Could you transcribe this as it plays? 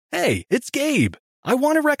Hey, it's Gabe. I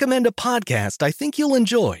want to recommend a podcast I think you'll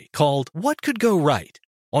enjoy called What Could Go Right.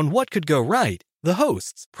 On What Could Go Right, the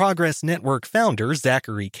hosts, Progress Network founder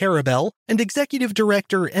Zachary Karabell and executive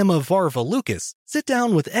director Emma Varva-Lucas, sit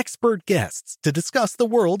down with expert guests to discuss the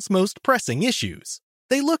world's most pressing issues.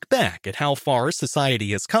 They look back at how far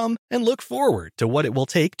society has come and look forward to what it will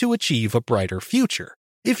take to achieve a brighter future.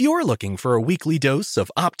 If you're looking for a weekly dose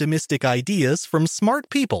of optimistic ideas from smart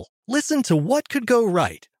people, listen to What Could Go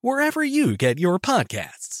Right wherever you get your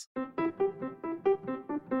podcasts.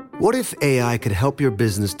 What if AI could help your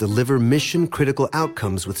business deliver mission-critical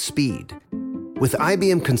outcomes with speed? With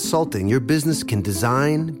IBM Consulting, your business can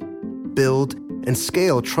design, build, and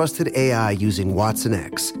scale trusted AI using Watson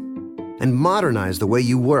X, and modernize the way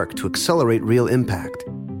you work to accelerate real impact.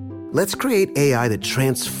 Let's create AI that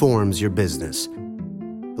transforms your business.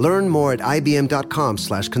 Learn more at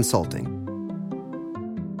ibm.com/consulting.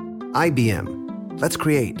 IBM. Let's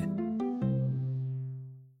create.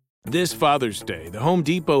 This Father's Day, the Home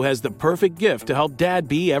Depot has the perfect gift to help Dad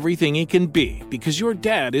be everything he can be, because your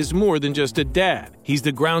dad is more than just a dad. He's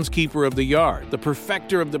the groundskeeper of the yard, the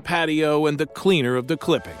perfecter of the patio, and the cleaner of the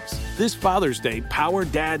clippings. This Father's Day, power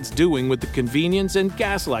Dad's doing with the convenience and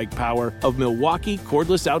gas-like power of Milwaukee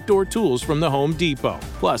cordless outdoor tools from the Home Depot.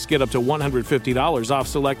 Plus, get up to $150 off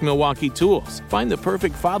select Milwaukee tools. Find the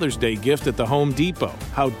perfect Father's Day gift at the Home Depot.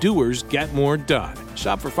 How doers get more done.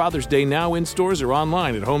 Shop for Father's Day now in stores or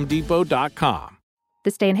online at homedepot.com.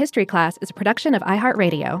 This Day in History class is a production of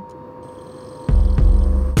iHeartRadio.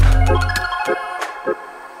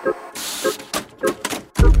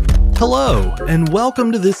 Hello, and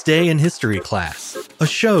welcome to This Day in History class, a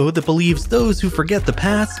show that believes those who forget the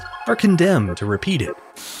past are condemned to repeat it.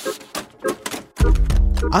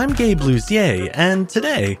 I'm Gabe Luzier, and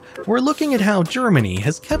today we're looking at how Germany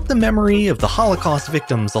has kept the memory of the Holocaust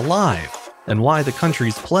victims alive, and why the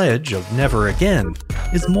country's pledge of never again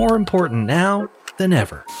is more important now than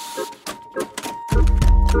ever.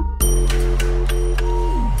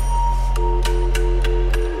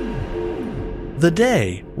 The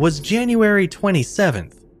day was January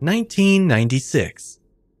 27th, 1996.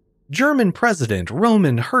 German President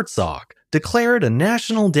Roman Herzog declared a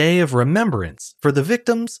national day of remembrance for the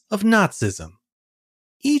victims of Nazism.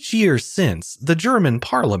 Each year since, the German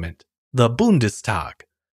parliament, the Bundestag,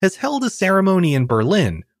 has held a ceremony in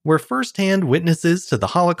Berlin where first-hand witnesses to the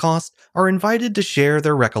Holocaust are invited to share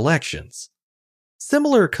their recollections.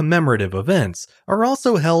 Similar commemorative events are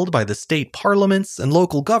also held by the state parliaments and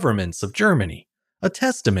local governments of Germany, a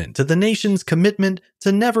testament to the nation's commitment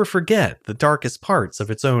to never forget the darkest parts of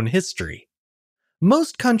its own history.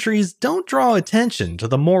 Most countries don't draw attention to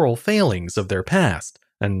the moral failings of their past,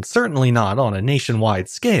 and certainly not on a nationwide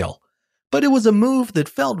scale, but it was a move that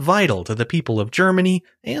felt vital to the people of Germany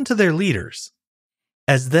and to their leaders.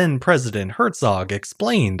 As then-President Herzog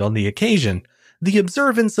explained on the occasion, the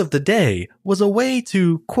observance of the day was a way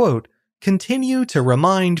to, quote, continue to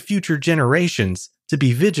remind future generations to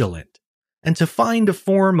be vigilant, and to find a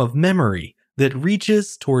form of memory that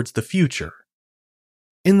reaches towards the future.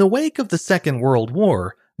 In the wake of the Second World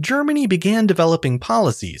War, Germany began developing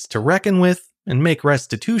policies to reckon with and make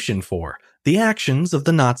restitution for the actions of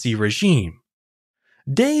the Nazi regime.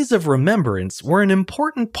 Days of remembrance were an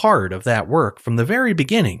important part of that work from the very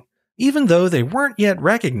beginning, even though they weren't yet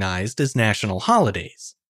recognized as national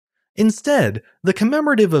holidays. Instead, the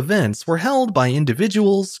commemorative events were held by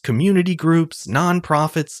individuals, community groups,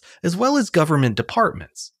 nonprofits, as well as government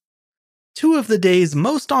departments. Two of the days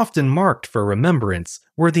most often marked for remembrance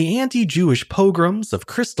were the anti-Jewish pogroms of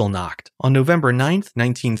Kristallnacht on November 9,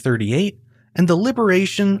 1938, and the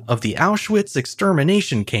liberation of the Auschwitz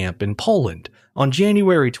extermination camp in Poland on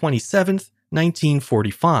January 27,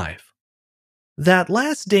 1945. That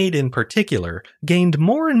last date in particular gained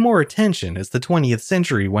more and more attention as the 20th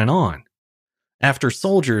century went on. After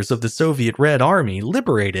soldiers of the Soviet Red Army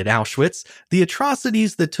liberated Auschwitz, the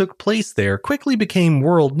atrocities that took place there quickly became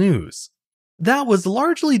world news. That was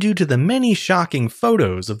largely due to the many shocking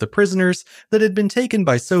photos of the prisoners that had been taken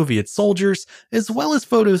by Soviet soldiers, as well as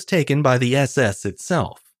photos taken by the SS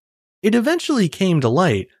itself. It eventually came to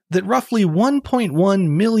light that roughly 1.1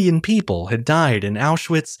 million people had died in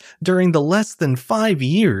Auschwitz during the less than 5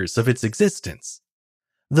 years of its existence.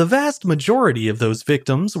 The vast majority of those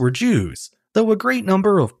victims were Jews, though a great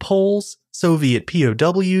number of Poles, Soviet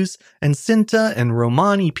POWs, and Sinti and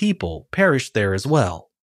Romani people perished there as well.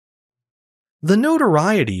 The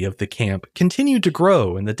notoriety of the camp continued to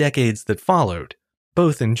grow in the decades that followed,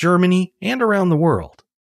 both in Germany and around the world.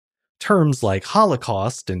 Terms like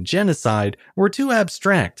Holocaust and genocide were too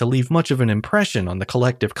abstract to leave much of an impression on the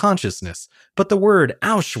collective consciousness, but the word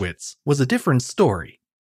Auschwitz was a different story.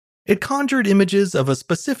 It conjured images of a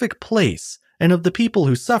specific place and of the people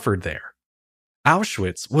who suffered there.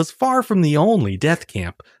 Auschwitz was far from the only death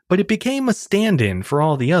camp, but it became a stand-in for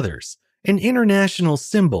all the others, an international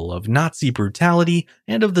symbol of Nazi brutality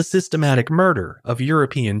and of the systematic murder of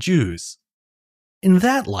European Jews. In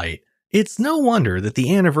that light, it's no wonder that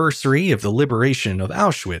the anniversary of the liberation of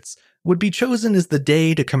Auschwitz would be chosen as the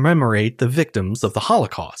day to commemorate the victims of the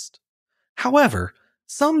Holocaust. However,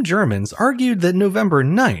 some Germans argued that November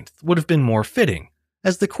 9th would have been more fitting,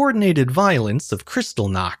 as the coordinated violence of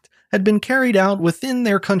Kristallnacht had been carried out within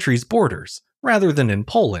their country's borders, rather than in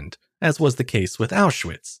Poland, as was the case with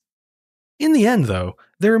Auschwitz. In the end, though,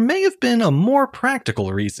 there may have been a more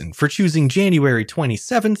practical reason for choosing January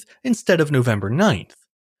 27th instead of November 9th.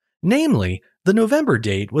 Namely, the November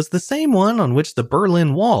date was the same one on which the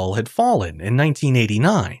Berlin Wall had fallen in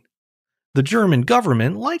 1989. The German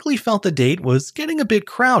government likely felt the date was getting a bit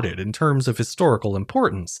crowded in terms of historical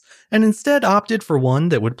importance, and instead opted for one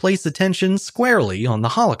that would place attention squarely on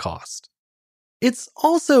the Holocaust. It's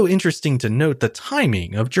also interesting to note the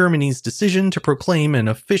timing of Germany's decision to proclaim an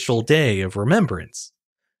official day of remembrance.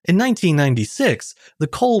 In 1996, the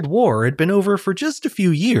Cold War had been over for just a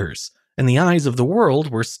few years, and the eyes of the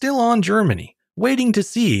world were still on Germany, waiting to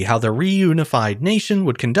see how the reunified nation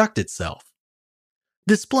would conduct itself.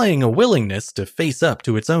 Displaying a willingness to face up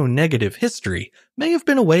to its own negative history may have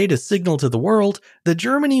been a way to signal to the world that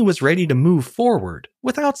Germany was ready to move forward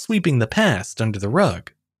without sweeping the past under the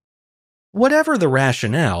rug. Whatever the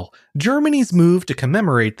rationale, Germany's move to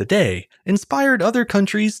commemorate the day inspired other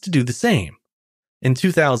countries to do the same. In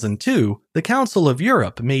 2002, the Council of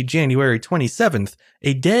Europe made January 27th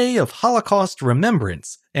a day of Holocaust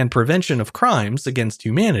remembrance and prevention of crimes against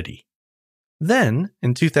humanity. Then,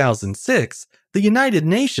 in 2006, the United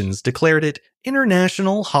Nations declared it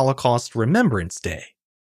International Holocaust Remembrance Day.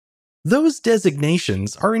 Those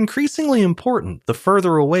designations are increasingly important the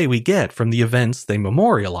further away we get from the events they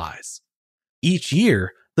memorialize. Each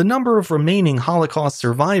year, the number of remaining Holocaust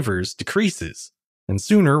survivors decreases, and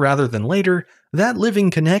sooner rather than later, that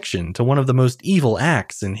living connection to one of the most evil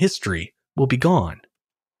acts in history will be gone.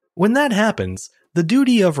 When that happens, the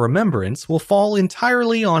duty of remembrance will fall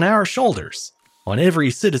entirely on our shoulders, on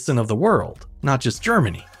every citizen of the world, not just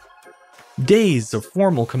Germany. Days of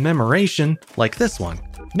formal commemoration, like this one,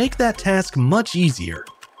 make that task much easier,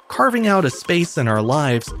 carving out a space in our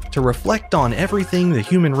lives to reflect on everything the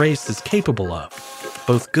human race is capable of,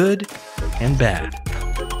 both good and bad.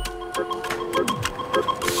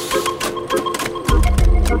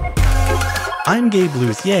 I'm Gabe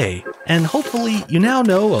Luzier, and hopefully you now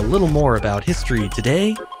know a little more about history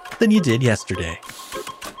today than you did yesterday.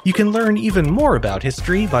 You can learn even more about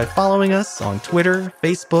history by following us on Twitter,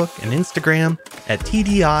 Facebook, and Instagram at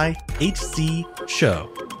TDIHC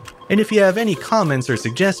Show. And if you have any comments or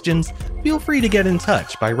suggestions, feel free to get in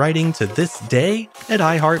touch by writing to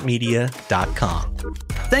thisday@iheartmedia.com.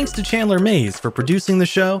 Thanks to Chandler Mays for producing the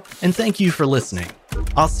show, and thank you for listening.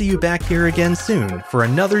 I'll see you back here again soon for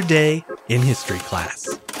another day in history class.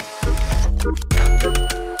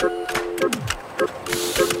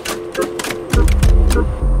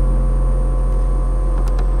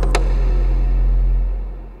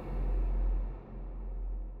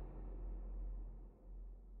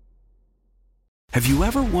 Have you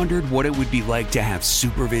ever wondered what it would be like to have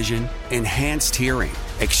supervision, enhanced hearing,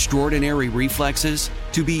 extraordinary reflexes,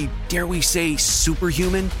 to be, dare we say,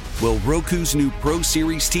 superhuman? Well, Roku's new Pro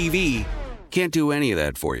Series TV can't do any of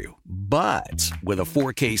that for you. But with a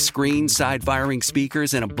 4K screen, side-firing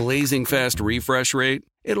speakers, and a blazing fast refresh rate,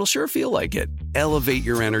 it'll sure feel like it. Elevate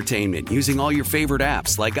your entertainment using all your favorite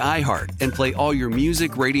apps like iHeart and play all your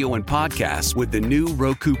music, radio, and podcasts with the new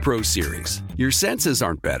Roku Pro Series. Your senses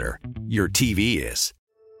aren't better. Your TV is.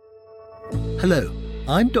 Hello,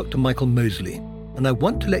 I'm Dr. Michael Mosley, and I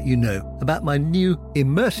want to let you know about my new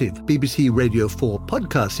immersive BBC Radio 4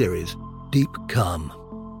 podcast series, Deep Calm.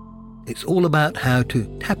 It's all about how to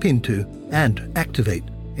tap into and activate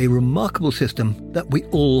a remarkable system that we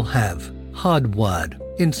all have, hardwired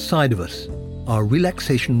inside of us, our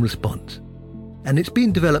relaxation response. And it's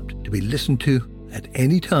been developed to be listened to at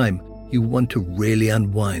any time you want to really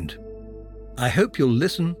unwind. I hope you'll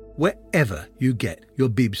listen wherever you get your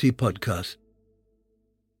BBC podcasts.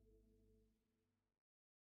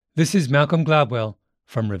 This is Malcolm Gladwell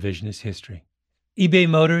from Revisionist History. eBay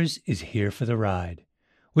Motors is here for the ride.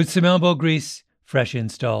 With some elbow grease, fresh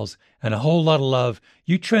installs, and a whole lot of love,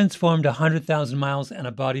 you transformed 100,000 miles and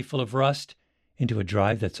a body full of rust into a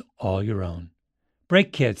drive that's all your own.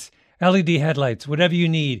 Brake kits, LED headlights, whatever you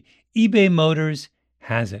need, eBay Motors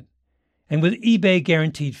has it. And with eBay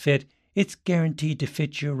Guaranteed Fit, it's guaranteed to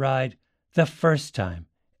fit your ride the first time,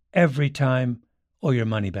 every time or your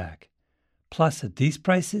money back. Plus, at these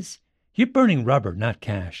prices, you're burning rubber, not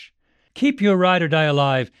cash. Keep your ride or die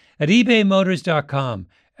alive at ebaymotors.com.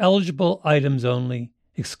 Eligible items only.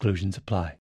 Exclusions apply.